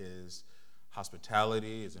his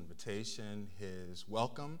hospitality, his invitation, his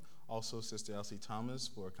welcome. Also, Sister Elsie Thomas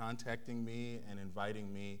for contacting me and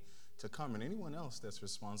inviting me to come, and anyone else that's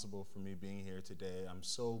responsible for me being here today. I'm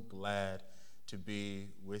so glad to be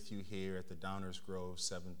with you here at the Downers Grove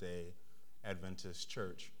Seventh-day Adventist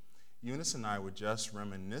Church. Eunice and I were just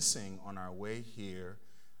reminiscing on our way here.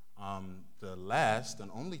 The last and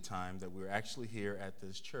only time that we were actually here at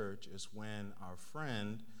this church is when our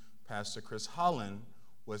friend, Pastor Chris Holland,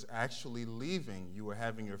 was actually leaving. You were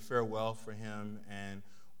having your farewell for him, and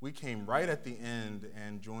we came right at the end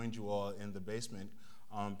and joined you all in the basement.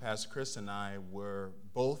 Pastor Chris and I were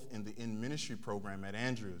both in the in-ministry program at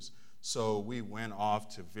Andrews, so we went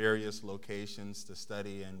off to various locations to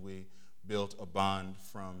study, and we built a bond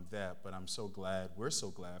from that. But we're so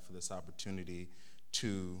glad for this opportunity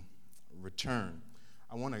to return.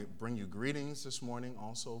 I want to bring you greetings this morning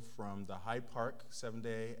also from the Hyde Park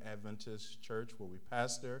Seventh-day Adventist Church where we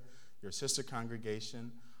pastor, your sister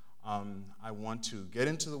congregation. I want to get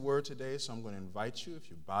into the word today, so I'm going to invite you, if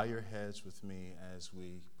you bow your heads with me as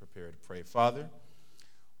we prepare to pray. Father,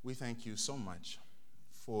 we thank you so much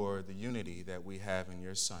for the unity that we have in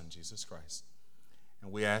your Son, Jesus Christ.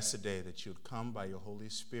 And we ask today that you'd come by your Holy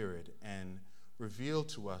Spirit and reveal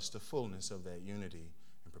to us the fullness of that unity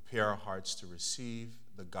and prepare our hearts to receive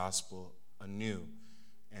the gospel anew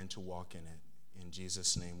and to walk in it. In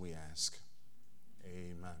Jesus' name we ask.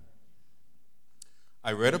 Amen.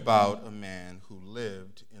 I read about a man who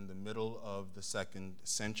lived in the middle of the 2nd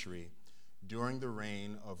century during the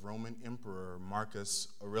reign of Roman Emperor Marcus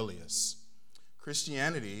Aurelius.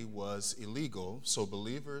 Christianity was illegal, so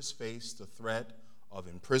believers faced the threat of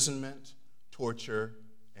imprisonment, torture,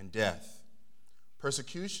 and death.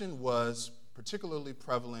 Persecution was particularly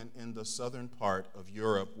prevalent in the southern part of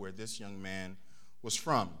Europe where this young man was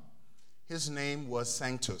from. His name was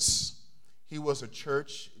Sanctus. He was a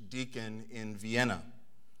church deacon in Vienna.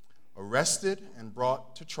 Arrested and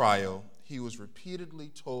brought to trial, he was repeatedly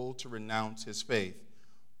told to renounce his faith,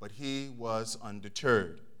 but he was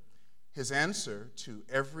undeterred. His answer to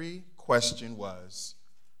every question was,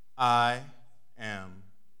 "I am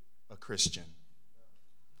a Christian."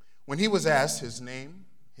 When he was asked his name,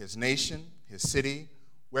 his nation, his city,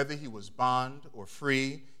 whether he was bond or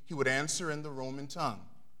free, he would answer in the Roman tongue,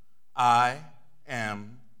 "I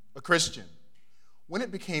am a Christian." When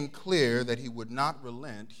it became clear that he would not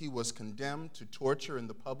relent, he was condemned to torture in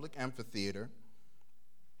the public amphitheater.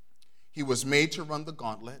 He was made to run the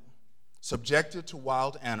gauntlet, subjected to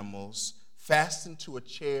wild animals, fastened to a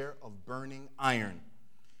chair of burning iron.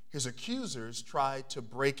 His accusers tried to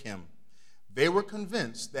break him. They were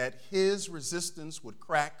convinced that his resistance would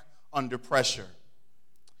crack under pressure.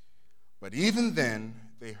 But even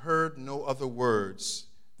then, they heard no other words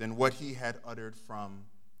than what he had uttered from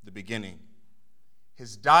the beginning.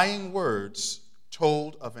 His dying words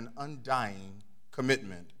told of an undying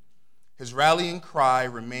commitment. His rallying cry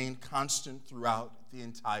remained constant throughout the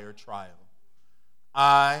entire trial.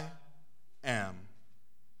 "I am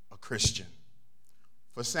a Christian."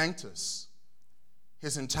 For Sanctus,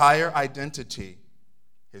 his entire identity,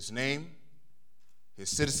 his name, his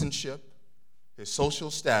citizenship, his social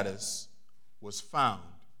status was found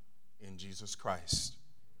in Jesus Christ.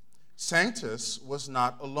 Sanctus was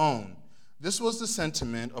not alone. This was the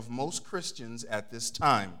sentiment of most Christians at this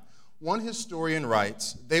time. One historian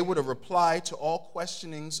writes, they would have replied to all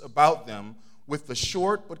questionings about them with the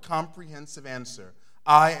short but comprehensive answer,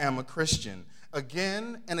 "I am a Christian."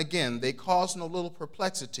 Again and again, they caused no little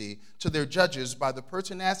perplexity to their judges by the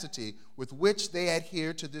pertinacity with which they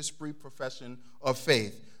adhered to this brief profession of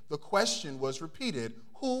faith. The question was repeated,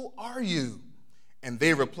 "Who are you?" And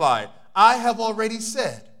they replied, "I have already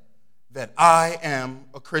said that I am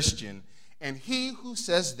a Christian." And he who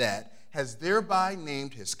says that has thereby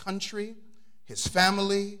named his country, his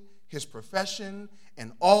family, his profession,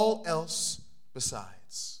 and all else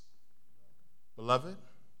besides. Beloved,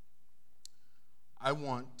 I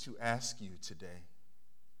want to ask you today,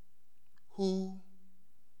 who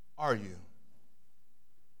are you?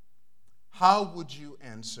 How would you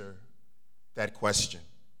answer that question?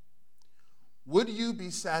 Would you be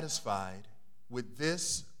satisfied with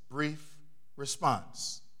this brief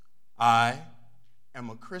response? "I am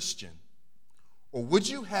a Christian." Or would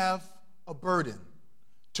you have a burden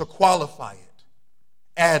to qualify it,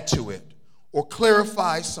 add to it, or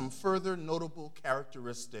clarify some further notable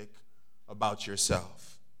characteristic about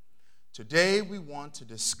yourself? Today we want to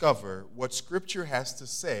discover what Scripture has to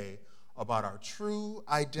say about our true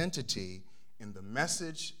identity in the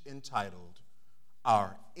message entitled,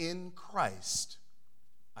 Our in Christ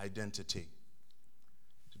Identity.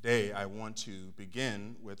 Today, I want to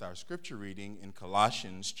begin with our scripture reading in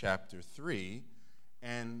Colossians chapter 3.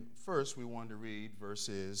 And first, we want to read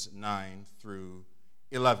verses 9 through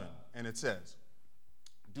 11. And it says,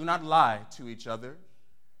 "Do not lie to each other,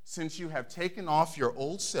 since you have taken off your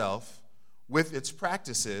old self with its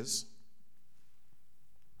practices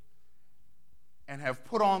and have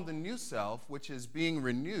put on the new self, which is being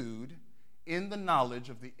renewed in the knowledge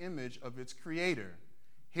of the image of its creator.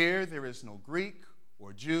 Here there is no Greek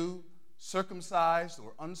or Jew, circumcised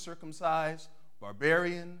or uncircumcised,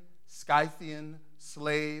 barbarian, Scythian,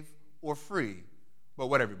 slave, or free. But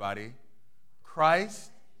what, everybody? Christ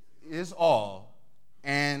is all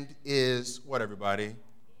and is, what, everybody?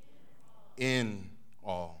 In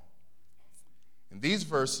all." In these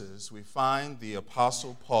verses, we find the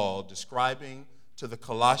Apostle Paul describing to the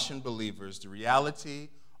Colossian believers the reality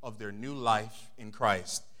of their new life in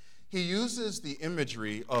Christ. He uses the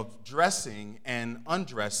imagery of dressing and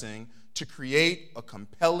undressing to create a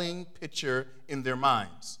compelling picture in their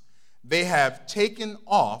minds. They have taken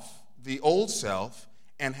off the old self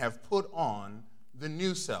and have put on the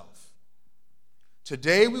new self.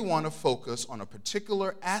 Today we want to focus on a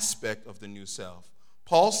particular aspect of the new self.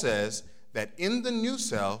 Paul says that in the new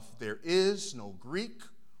self there is no Greek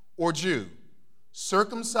or Jew,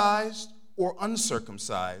 circumcised or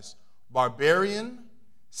uncircumcised, barbarian,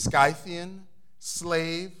 Scythian,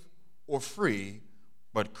 slave, or free,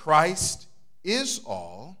 but Christ is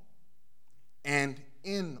all and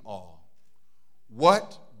in all.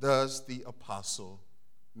 What does the apostle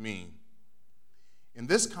mean? In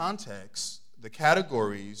this context, the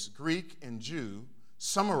categories Greek and Jew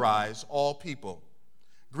summarize all people.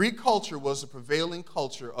 Greek culture was the prevailing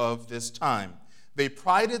culture of this time. They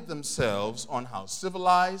prided themselves on how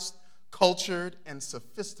civilized, cultured, and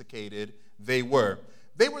sophisticated they were.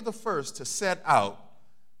 They were the first to set out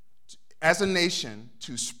as a nation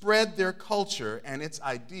to spread their culture and its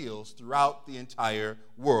ideals throughout the entire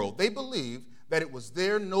world. They believed that it was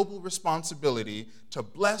their noble responsibility to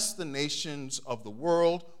bless the nations of the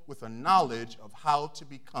world with a knowledge of how to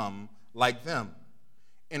become like them.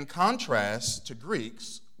 In contrast to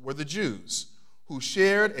Greeks were the Jews, who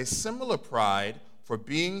shared a similar pride for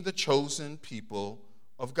being the chosen people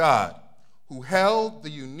of God, who held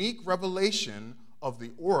the unique revelation of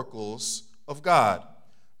the oracles of God.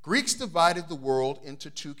 Greeks divided the world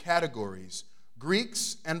into two categories,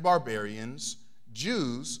 Greeks and barbarians.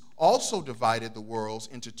 Jews also divided the world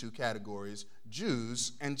into two categories,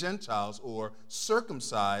 Jews and Gentiles, or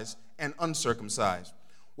circumcised and uncircumcised.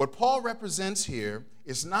 What Paul represents here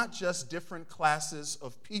is not just different classes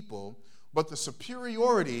of people, but the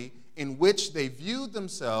superiority in which they viewed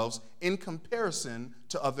themselves in comparison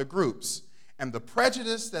to other groups, and the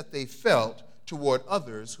prejudice that they felt toward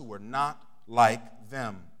others who were not like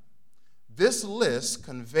them. This list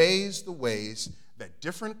conveys the ways that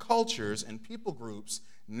different cultures and people groups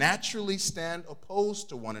naturally stand opposed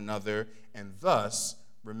to one another and thus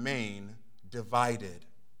remain divided.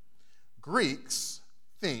 Greeks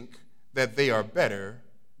think that they are better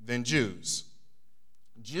than Jews.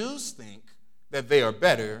 Jews think that they are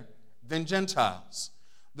better than Gentiles.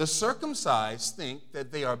 The circumcised think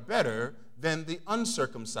that they are better than the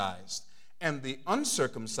uncircumcised. And the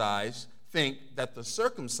uncircumcised think that the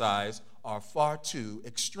circumcised are far too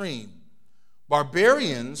extreme.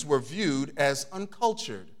 Barbarians were viewed as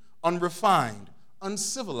uncultured, unrefined,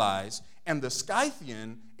 uncivilized, and the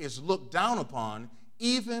Scythian is looked down upon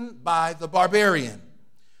even by the barbarian.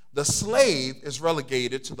 The slave is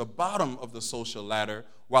relegated to the bottom of the social ladder,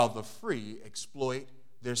 while the free exploit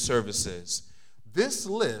their services. This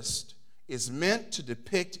list is meant to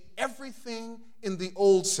depict everything in the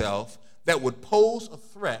old self that would pose a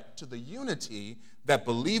threat to the unity that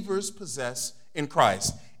believers possess in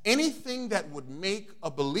Christ. Anything that would make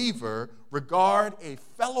a believer regard a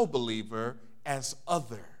fellow believer as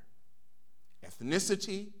other.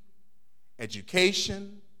 Ethnicity,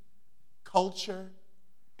 education, culture,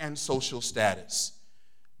 and social status.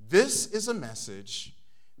 This is a message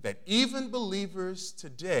that even believers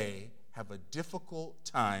today have a difficult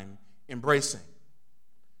time embracing.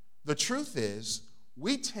 The truth is,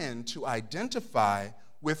 we tend to identify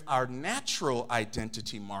with our natural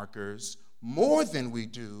identity markers more than we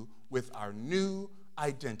do with our new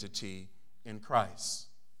identity in Christ.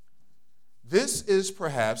 This is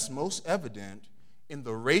perhaps most evident in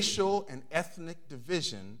the racial and ethnic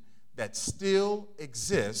division that still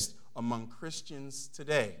exists among Christians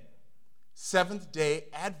today, Seventh-day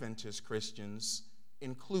Adventist Christians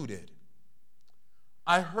included.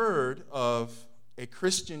 I heard of a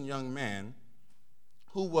Christian young man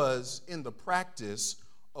who was in the practice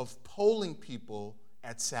of polling people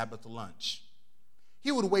at Sabbath lunch.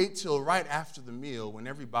 he would wait till right after the meal when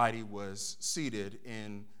everybody was seated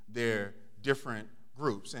in their different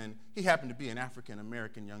groups. And he happened to be an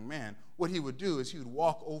African-American young man. What he would do is he would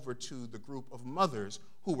walk over to the group of mothers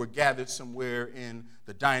who were gathered somewhere in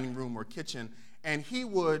the dining room or kitchen, and he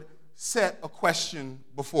would set a question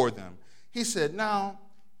before them. He said, now,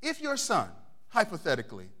 if your son,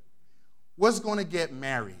 hypothetically, was going to get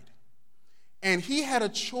married, and he had a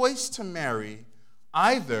choice to marry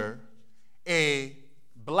either a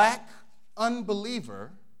black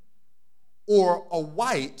unbeliever or a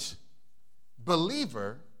white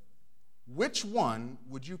believer, which one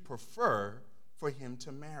would you prefer for him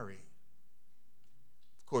to marry?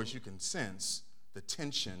 Of course, you can sense the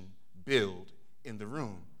tension build in the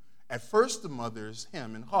room. At first, the mothers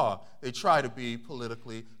hem and haw. They try to be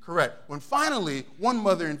politically correct. When finally, one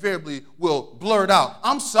mother invariably will blurt out,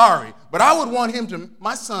 I'm sorry, but I would want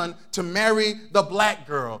my son to marry the black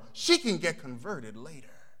girl. She can get converted later.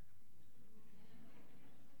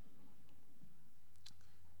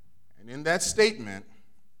 And in that statement,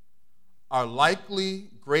 our likely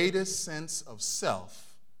greatest sense of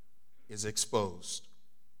self is exposed.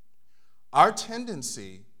 Our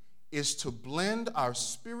tendency is to blend our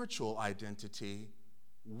spiritual identity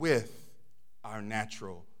with our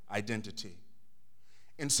natural identity.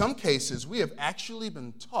 In some cases, we have actually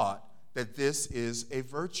been taught that this is a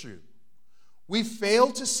virtue. We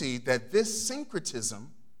fail to see that this syncretism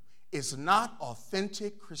is not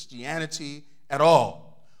authentic Christianity at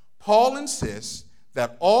all. Paul insists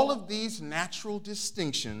that all of these natural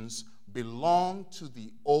distinctions belong to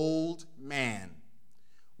the old man.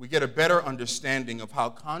 We get a better understanding of how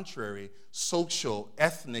contrary social,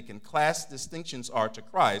 ethnic, and class distinctions are to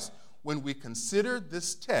Christ when we consider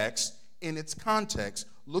this text in its context,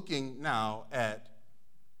 looking now at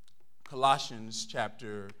Colossians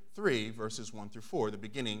chapter 3, verses 1 through 4, the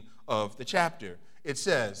beginning of the chapter. It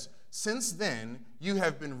says, since then you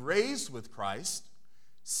have been raised with Christ,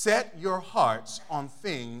 set your hearts on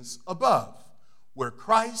things above, where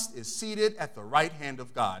Christ is seated at the right hand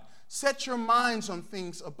of God. Set your minds on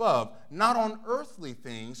things above, not on earthly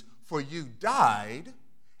things, for you died,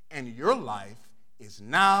 and your life is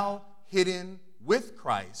now hidden with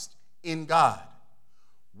Christ in God.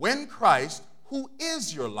 When Christ, who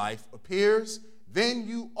is your life, appears, then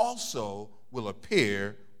you also will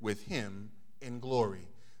appear with him in glory.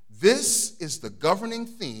 This is the governing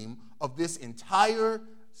theme of this entire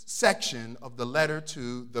section of the letter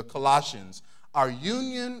to the Colossians. Our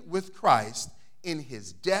union with Christ in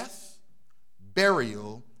his death,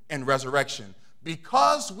 burial, and resurrection.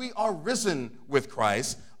 Because we are risen with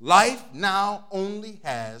Christ, life now only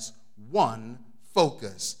has one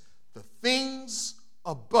focus: the things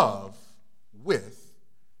above with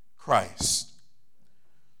Christ.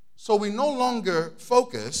 So we no longer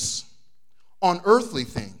focus on earthly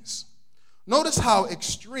things. Notice how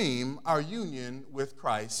extreme our union with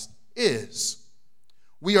Christ is.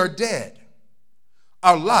 We are dead.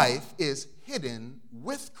 Our life is hidden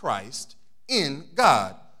with Christ in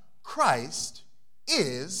God. Christ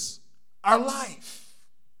is our life.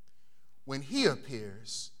 When he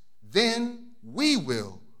appears, then we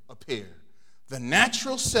will appear. The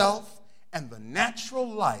natural self and the natural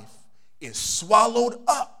life is swallowed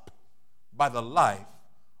up by the life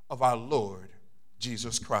of our Lord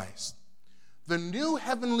Jesus Christ. The new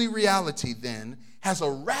heavenly reality then has a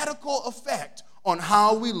radical effect on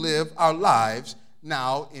how we live our lives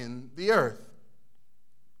now in the earth.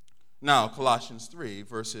 Now, Colossians 3,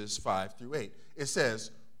 verses 5 through 8. It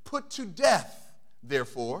says, put to death,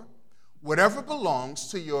 therefore, whatever belongs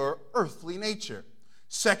to your earthly nature: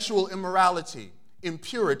 sexual immorality,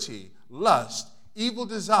 impurity, lust, evil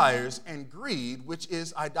desires, and greed, which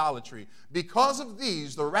is idolatry. Because of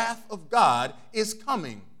these, the wrath of God is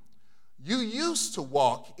coming. You used to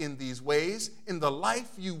walk in these ways in the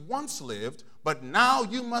life you once lived, but now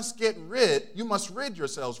you must rid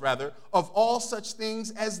yourselves of all such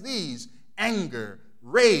things as these: anger,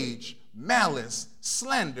 rage, malice,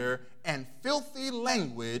 slander, and filthy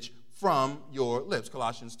language from your lips.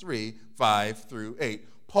 Colossians 3, 5 through 8.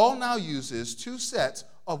 Paul now uses two sets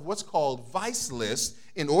of what's called vice lists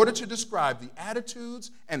in order to describe the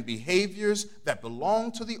attitudes and behaviors that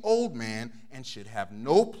belong to the old man and should have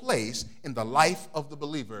no place in the life of the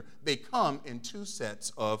believer. They come in two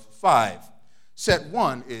sets of 5. Set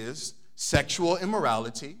 1 is sexual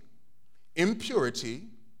immorality, impurity,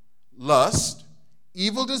 lust,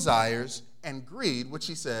 evil desires, and greed, which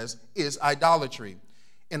he says is idolatry.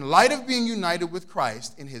 In light of being united with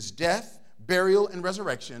Christ in his death, burial, and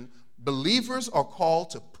resurrection, believers are called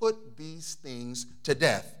to put these things to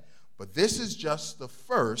death. But this is just the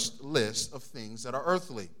first list of things that are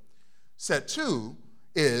earthly. Set 2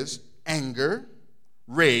 is anger,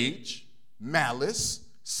 rage, malice,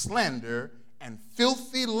 slander, and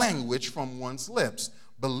filthy language from one's lips.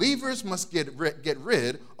 Believers must get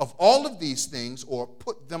rid of all of these things or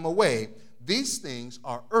put them away. These things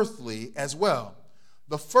are earthly as well.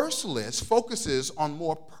 The first list focuses on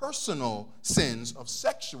more personal sins of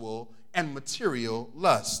sexual and material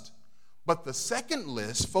lust. But the second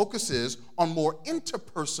list focuses on more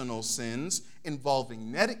interpersonal sins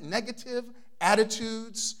involving negative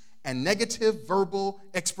attitudes and negative verbal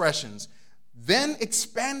expressions. Then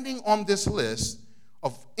expanding on this list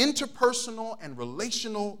of interpersonal and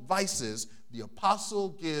relational vices, the apostle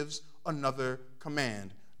gives another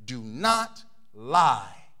command. Do not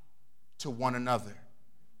lie to one another.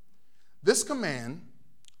 This command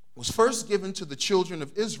was first given to the children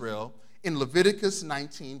of Israel in Leviticus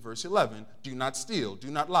 19, verse 11. Do not steal,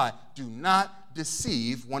 do not lie, do not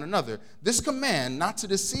deceive one another. This command not to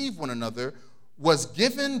deceive one another was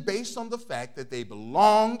given based on the fact that they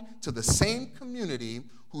belonged to the same community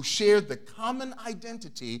who shared the common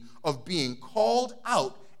identity of being called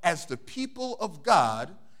out as the people of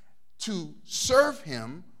God to serve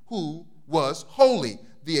him who was holy.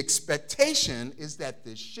 The expectation is that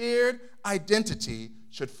this shared identity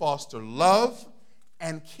should foster love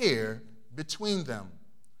and care between them.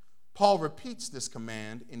 Paul repeats this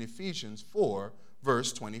command in Ephesians 4,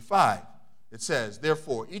 verse 25. It says,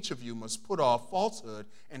 therefore, each of you must put off falsehood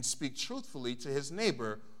and speak truthfully to his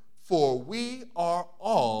neighbor, for we are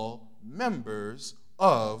all members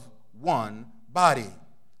of one body.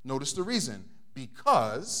 Notice the reason.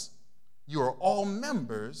 Because you are all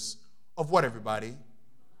members of what, everybody?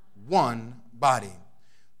 One body.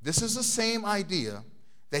 This is the same idea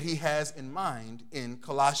that he has in mind in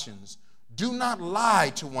Colossians. Do not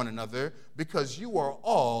lie to one another, because you are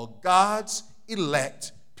all God's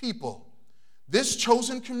elect people. This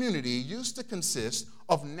chosen community used to consist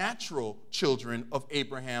of natural children of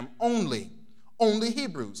Abraham only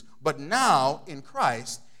Hebrews. But now in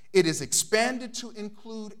Christ, it is expanded to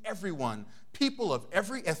include everyone. People of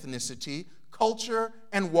every ethnicity, culture,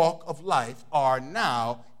 and walk of life are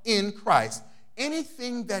now in Christ.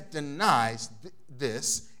 Anything that denies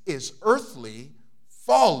this is earthly,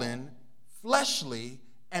 fallen, fleshly,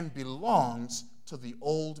 and belongs to the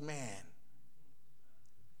old man.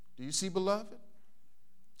 Do you see, beloved?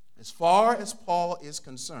 As far as Paul is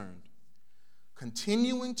concerned,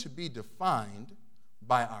 continuing to be defined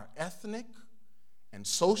by our ethnic and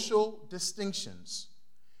social distinctions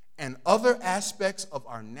and other aspects of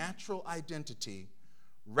our natural identity,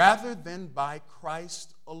 rather than by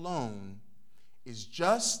Christ alone, is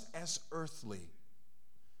just as earthly,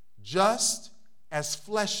 just as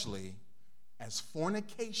fleshly as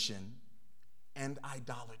fornication and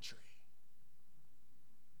idolatry.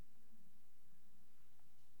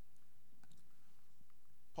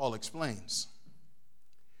 Paul explains,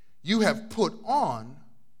 you have put on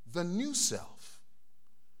the new self,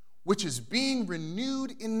 which is being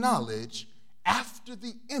renewed in knowledge after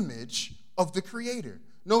the image of the Creator.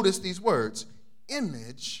 Notice these words,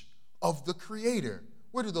 image of the Creator.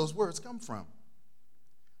 Where do those words come from?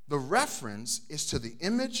 The reference is to the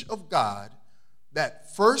image of God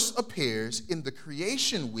that first appears in the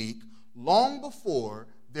creation week long before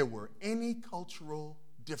there were any cultural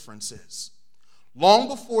differences. Long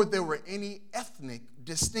before there were any ethnic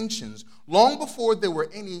distinctions, long before there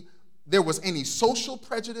was any social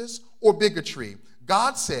prejudice or bigotry,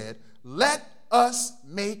 God said, let us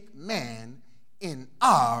make man in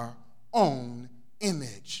our own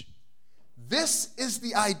image. This is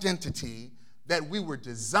the identity that we were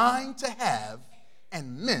designed to have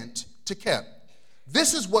and meant to keep.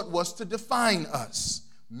 This is what was to define us,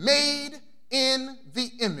 made in the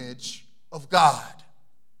image of God.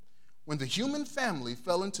 When the human family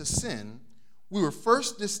fell into sin, we were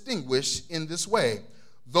first distinguished in this way: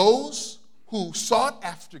 those who sought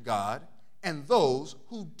after God and those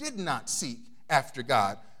who did not seek after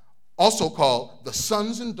God, also called the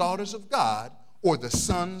sons and daughters of God or the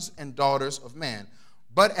sons and daughters of man.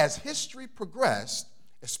 But as history progressed,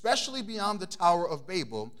 especially beyond the Tower of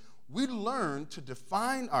Babel, we learned to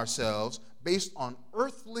define ourselves based on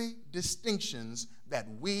earthly distinctions that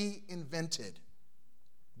we invented,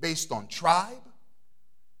 based on tribe,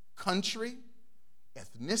 country,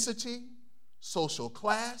 ethnicity, social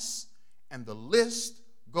class, and the list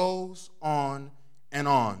goes on and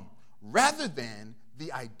on, rather than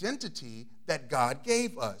the identity that God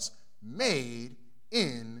gave us, made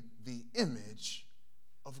in the image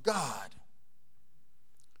of God.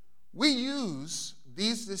 We use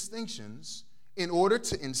these distinctions in order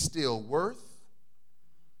to instill worth,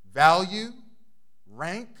 value,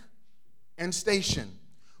 rank, and station.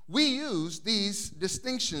 We use these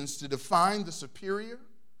distinctions to define the superior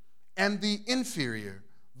and the inferior,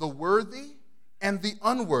 the worthy and the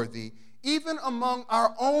unworthy. Even among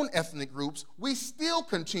our own ethnic groups, we still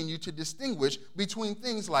continue to distinguish between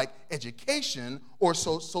things like education or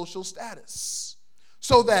social status.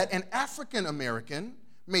 So that an African American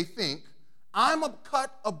may think, I'm a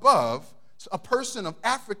cut above a person of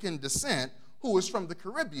African descent who is from the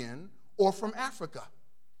Caribbean or from Africa.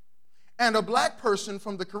 And a black person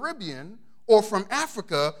from the Caribbean or from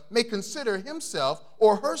Africa may consider himself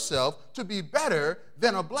or herself to be better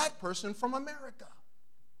than a black person from America.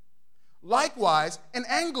 Likewise, an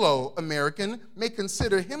Anglo-American may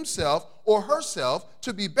consider himself or herself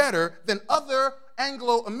to be better than other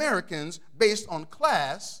Anglo-Americans based on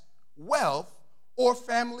class, wealth, or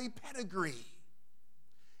family pedigree.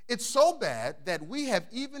 It's so bad that we have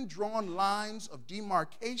even drawn lines of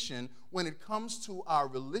demarcation when it comes to our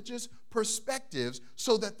religious perspectives,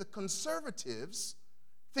 so that the conservatives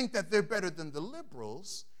think that they're better than the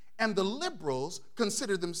liberals, and the liberals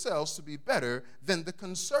consider themselves to be better than the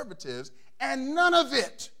conservatives, and none of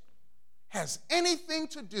it has anything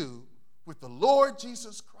to do with the Lord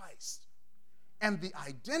Jesus Christ and the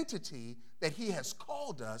identity that he has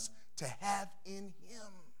called us to have in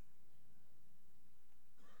him.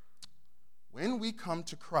 When we come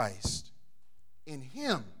to Christ, in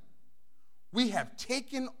him, we have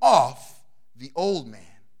taken off the old man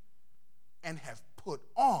and have put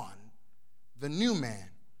on the new man.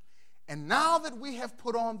 And now that we have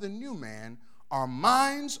put on the new man, our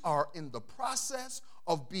minds are in the process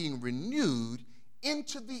of being renewed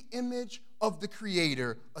into the image of the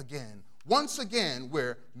Creator again. Once again,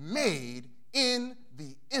 we're made in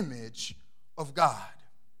the image of God.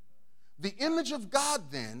 The image of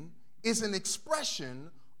God, then, is an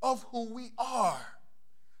expression of who we are,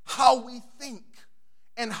 how we think,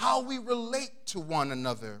 and how we relate to one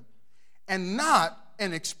another, and not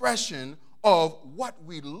an expression of what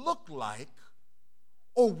we look like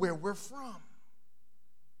or where we're from.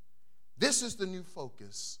 This is the new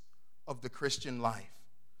focus of the Christian life.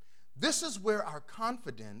 This is where our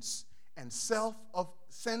confidence and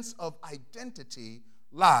sense of identity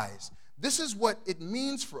lies. This is what it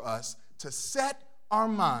means for us to set our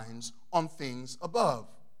minds on things above.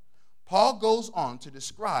 Paul goes on to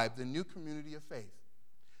describe the new community of faith.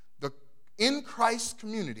 The in Christ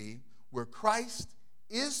community where Christ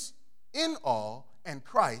is in all and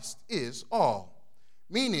Christ is all.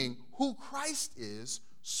 Meaning, who Christ is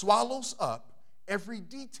swallows up every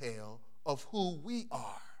detail of who we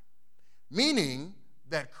are. Meaning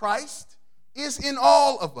that Christ is in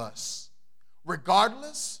all of us,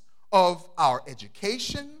 regardless of our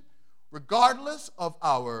education, regardless of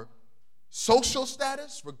our social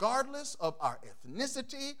status, regardless of our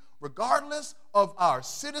ethnicity, regardless of our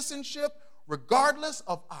citizenship, regardless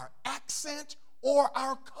of our accent or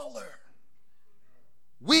our color.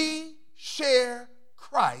 We share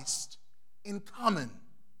Christ in common.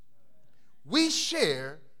 We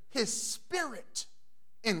share his spirit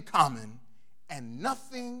in common, and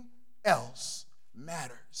nothing else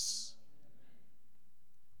matters.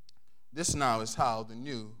 This now is how the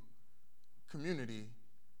new community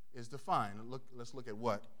is defined. Let's look at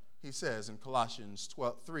what he says in Colossians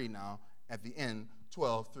 12:3 now, at the end,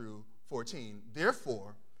 12 through 14.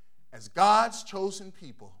 Therefore, as God's chosen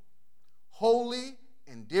people, holy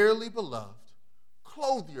and dearly beloved,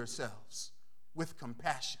 clothe yourselves with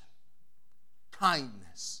compassion,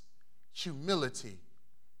 kindness, humility,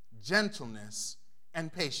 gentleness,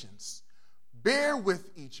 and patience. Bear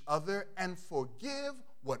with each other and forgive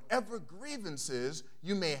whatever grievances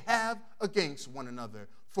you may have against one another.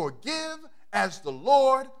 Forgive as the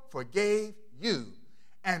Lord forgave you.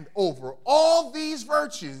 And over all these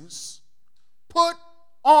virtues, put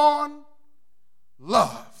on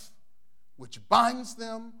love, which binds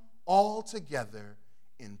them all together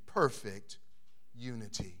in perfect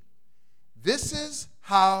unity. This is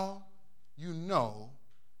how you know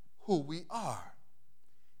who we are.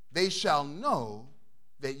 They shall know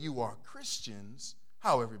that you are Christians.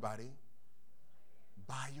 How, everybody?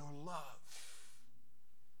 By your love.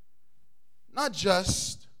 Not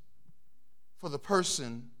just for the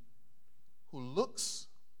person who looks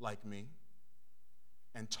like me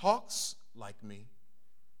and talks like me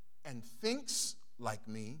and thinks like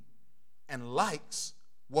me and likes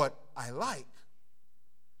what I like,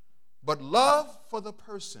 but love for the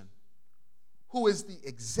person who is the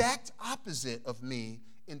exact opposite of me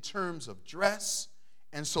in terms of dress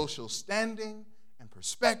and social standing and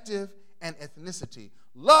perspective and ethnicity.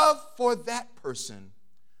 Love for that person,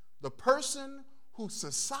 the person who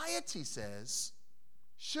society says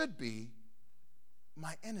should be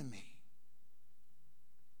my enemy.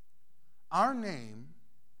 Our name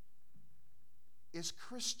is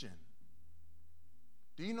Christian.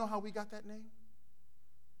 Do you know how we got that name?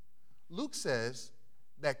 Luke says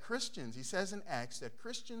that Christians, he says in Acts, that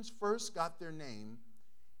Christians first got their name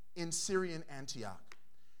in Syrian Antioch.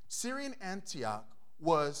 Syrian Antioch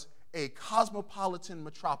was a cosmopolitan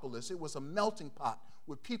metropolis. It was a melting pot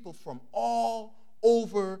with people from all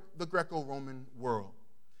over the Greco-Roman world.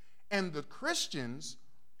 And the Christians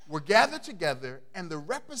were gathered together, and the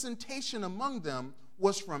representation among them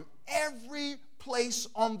was from every place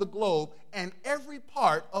on the globe and every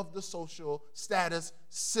part of the social status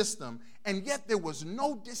system. And yet there was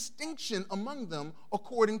no distinction among them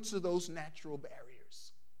according to those natural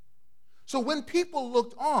barriers. So when people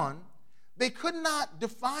looked on, they could not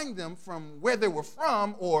define them from where they were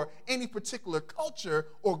from or any particular culture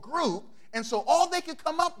or group. And so all they could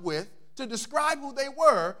come up with to describe who they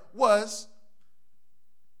were was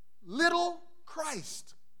little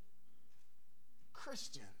Christ.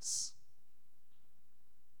 Christians.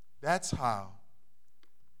 That's how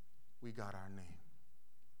we got our name.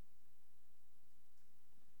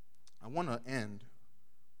 I want to end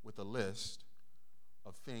with a list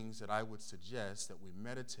of things that I would suggest that we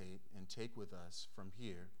meditate and take with us from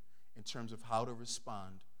here in terms of how to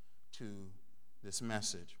respond to this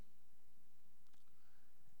message.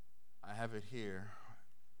 I have it here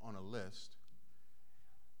on a list.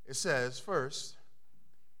 It says, first,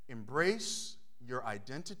 embrace your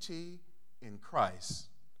identity in Christ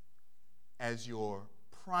as your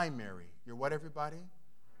primary. Your what, everybody?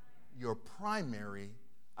 Your primary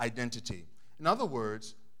identity. In other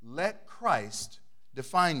words, let Christ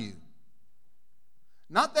define you.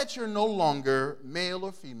 Not that you're no longer male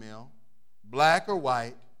or female, black or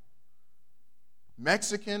white,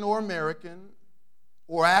 Mexican or American,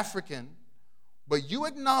 or African, but you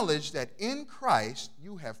acknowledge that in Christ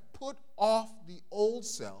you have put off the old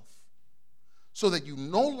self so that you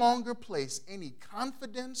no longer place any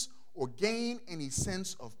confidence or gain any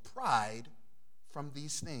sense of pride from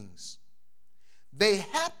these things. They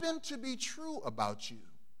happen to be true about you,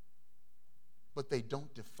 but they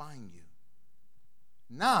don't define you.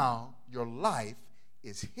 Now your life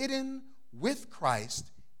is hidden with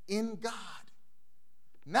Christ in God.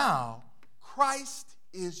 Now Christ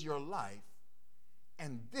is your life,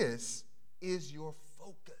 and this is your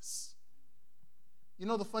focus. You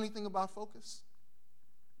know the funny thing about focus?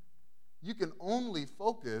 You can only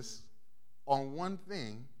focus on one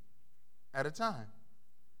thing at a time.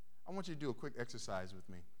 I want you to do a quick exercise with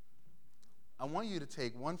me. I want you to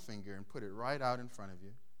take one finger and put it right out in front of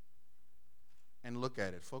you and look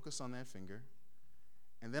at it. Focus on that finger.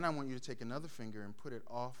 And then I want you to take another finger and put it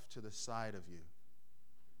off to the side of you.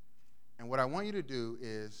 And what I want you to do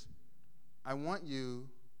is I want you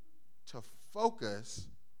to focus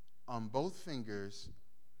on both fingers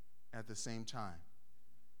at the same time.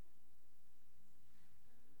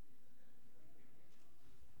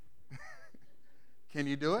 Can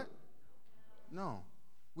you do it? No.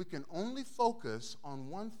 We can only focus on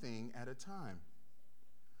one thing at a time.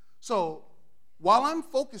 So, while I'm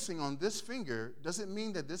focusing on this finger, does it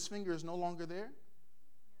mean that this finger is no longer there?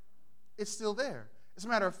 It's still there. As a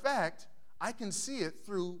matter of fact, I can see it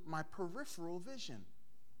through my peripheral vision,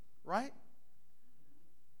 right?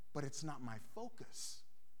 But it's not my focus.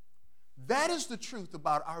 That is the truth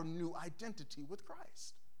about our new identity with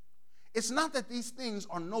Christ. It's not that these things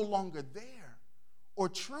are no longer there or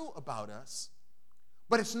true about us,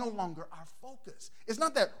 but it's no longer our focus. It's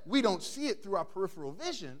not that we don't see it through our peripheral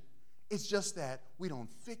vision. It's just that we don't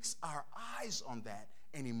fix our eyes on that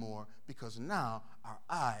anymore because now our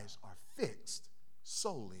eyes are fixed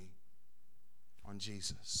solely on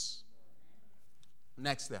Jesus.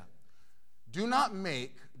 Next step. Do not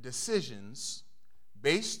make decisions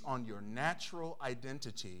based on your natural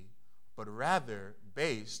identity, but rather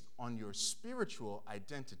based on your spiritual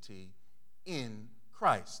identity in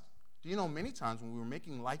Christ. Do you know many times when we're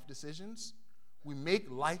making life decisions, we make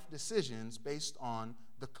life decisions based on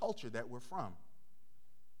the culture that we're from,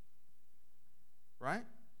 right?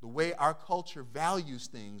 The way our culture values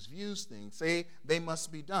things, views things, say they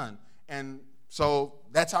must be done. And so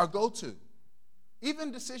that's our go-to.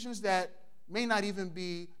 Even decisions that may not even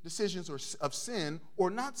be decisions of sin or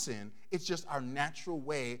not sin. It's just our natural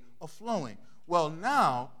way of flowing. Well,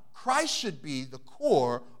 now, Christ should be the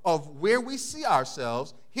core of where we see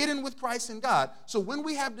ourselves, hidden with Christ in God. So when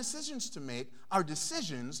we have decisions to make, our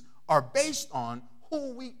decisions are based on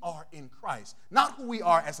who we are in Christ, not who we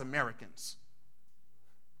are as Americans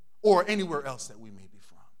or anywhere else that we may be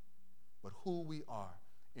from, but who we are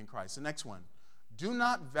in Christ. The next one, do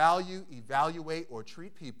not value, evaluate, or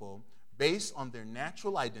treat people based on their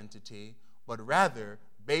natural identity, but rather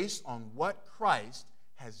based on what Christ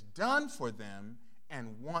has done for them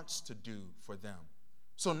and wants to do for them.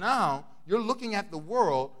 So now you're looking at the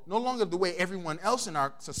world no longer the way everyone else in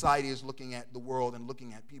our society is looking at the world and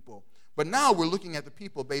looking at people. But now we're looking at the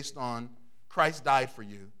people based on Christ died for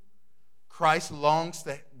you. Christ longs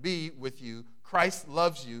to be with you. Christ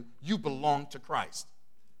loves you. You belong to Christ.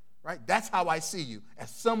 Right? That's how I see you,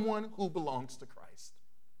 as someone who belongs to Christ.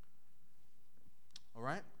 All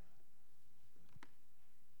right?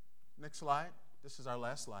 Next slide. This is our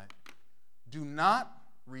last slide. Do not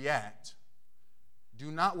react.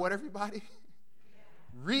 Do not what, everybody?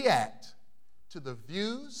 React to the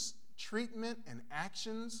views, treatment, and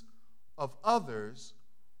actions of others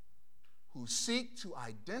who seek to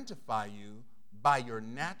identify you by your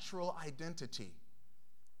natural identity.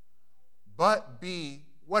 But be,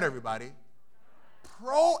 what, everybody?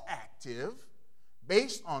 Proactive,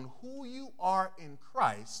 based on who you are in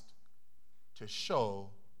Christ, to show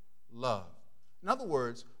love. In other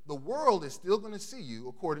words, the world is still going to see you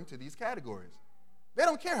according to these categories. They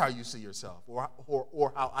don't care how you see yourself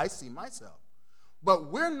or how I see myself. But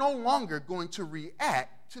we're no longer going to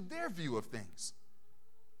react to their view of things.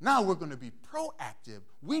 Now we're going to be proactive.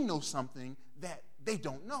 We know something that they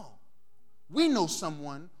don't know. We know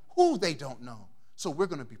someone who they don't know. So we're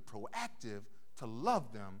going to be proactive to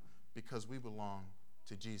love them because we belong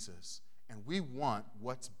to Jesus. And we want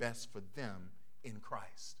what's best for them in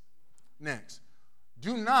Christ. Next,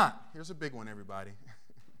 do not, here's a big one, everybody.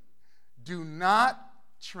 Do not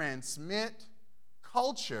transmit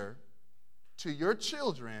culture to your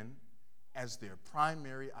children as their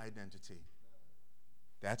primary identity.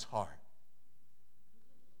 That's hard.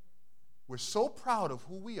 We're so proud of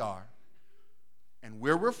who we are and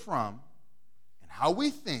where we're from and how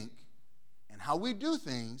we think and how we do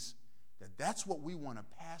things that that's what we want to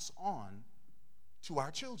pass on to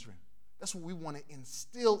our children. That's what we want to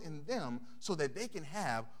instill in them so that they can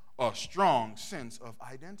have a strong sense of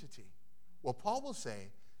identity. Well, Paul will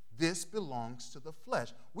say, this belongs to the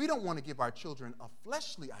flesh. We don't want to give our children a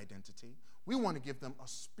fleshly identity. We want to give them a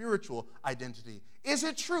spiritual identity. Is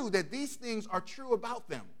it true that these things are true about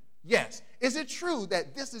them? Yes. Is it true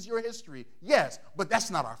that this is your history? Yes. But that's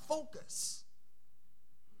not our focus.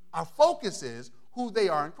 Our focus is who they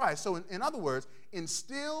are in Christ. So in other words,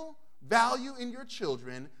 instill value in your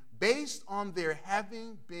children based on their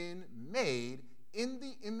having been made in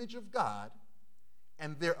the image of God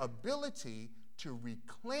and their ability to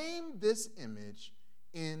reclaim this image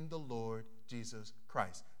in the Lord Jesus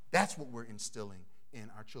Christ. That's what we're instilling in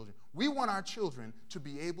our children. We want our children to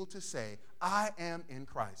be able to say, I am in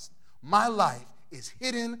Christ. My life is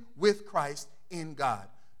hidden with Christ in God.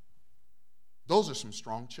 Those are some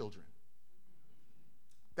strong children.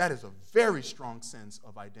 That is a very strong sense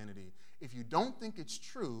of identity. If you don't think it's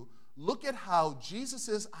true, look at how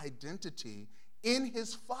Jesus' identity in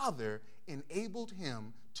his Father enabled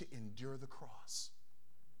him to endure the cross,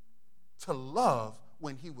 to love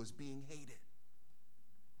when he was being hated,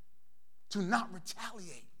 to not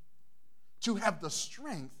retaliate, to have the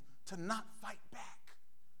strength to not fight back,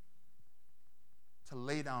 to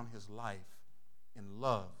lay down his life in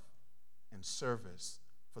love and service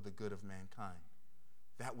for the good of mankind.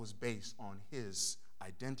 That was based on his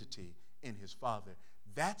identity in his Father.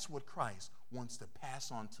 That's what Christ wants to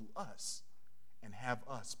pass on to us and have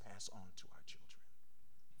us pass on to our children.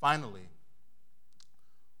 Finally,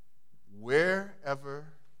 wherever,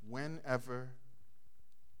 whenever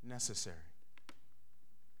necessary,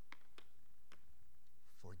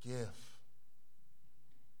 forgive.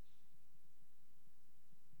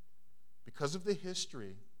 Because of the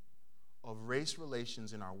history of race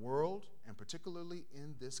relations in our world, and particularly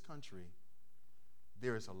in this country,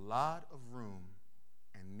 there is a lot of room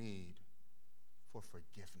and need for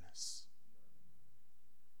forgiveness.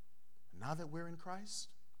 Now that we're in Christ,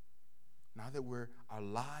 now that our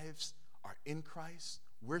lives are in Christ,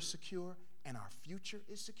 we're secure, and our future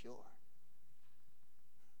is secure.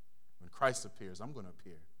 When Christ appears, I'm going to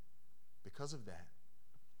appear. Because of that,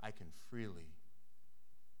 I can freely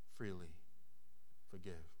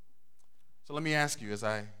forgive. So let me ask you as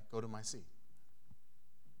I go to my seat.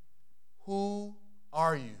 Who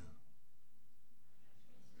are you?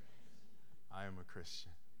 I am a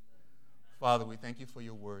Christian. Father, we thank you for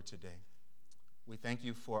your word today. We thank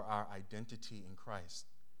you for our identity in Christ.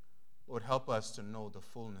 Lord, help us to know the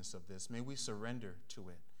fullness of this. May we surrender to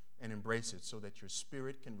it and embrace it so that your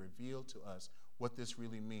Spirit can reveal to us what this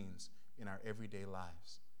really means in our everyday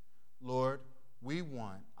lives. Lord, we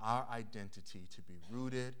want our identity to be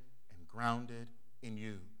rooted and grounded in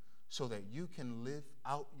you so that you can live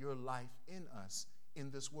out your life in us in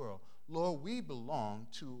this world. Lord, we belong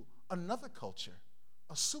to another culture,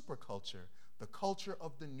 a super culture, the culture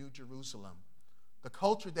of the New Jerusalem, the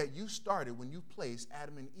culture that you started when you placed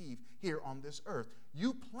Adam and Eve here on this earth.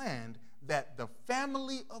 You planned that the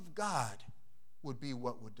family of God would be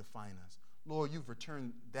what would define us. Lord, you've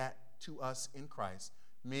returned that to us in Christ.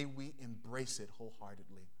 May we embrace it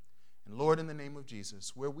wholeheartedly. And Lord, in the name of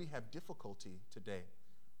Jesus, where we have difficulty today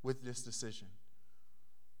with this decision,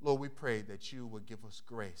 Lord, we pray that you would give us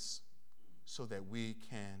grace so that we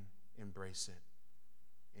can embrace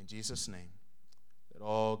it. In Jesus' name, that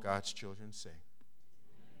all God's children say,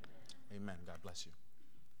 amen. God bless you.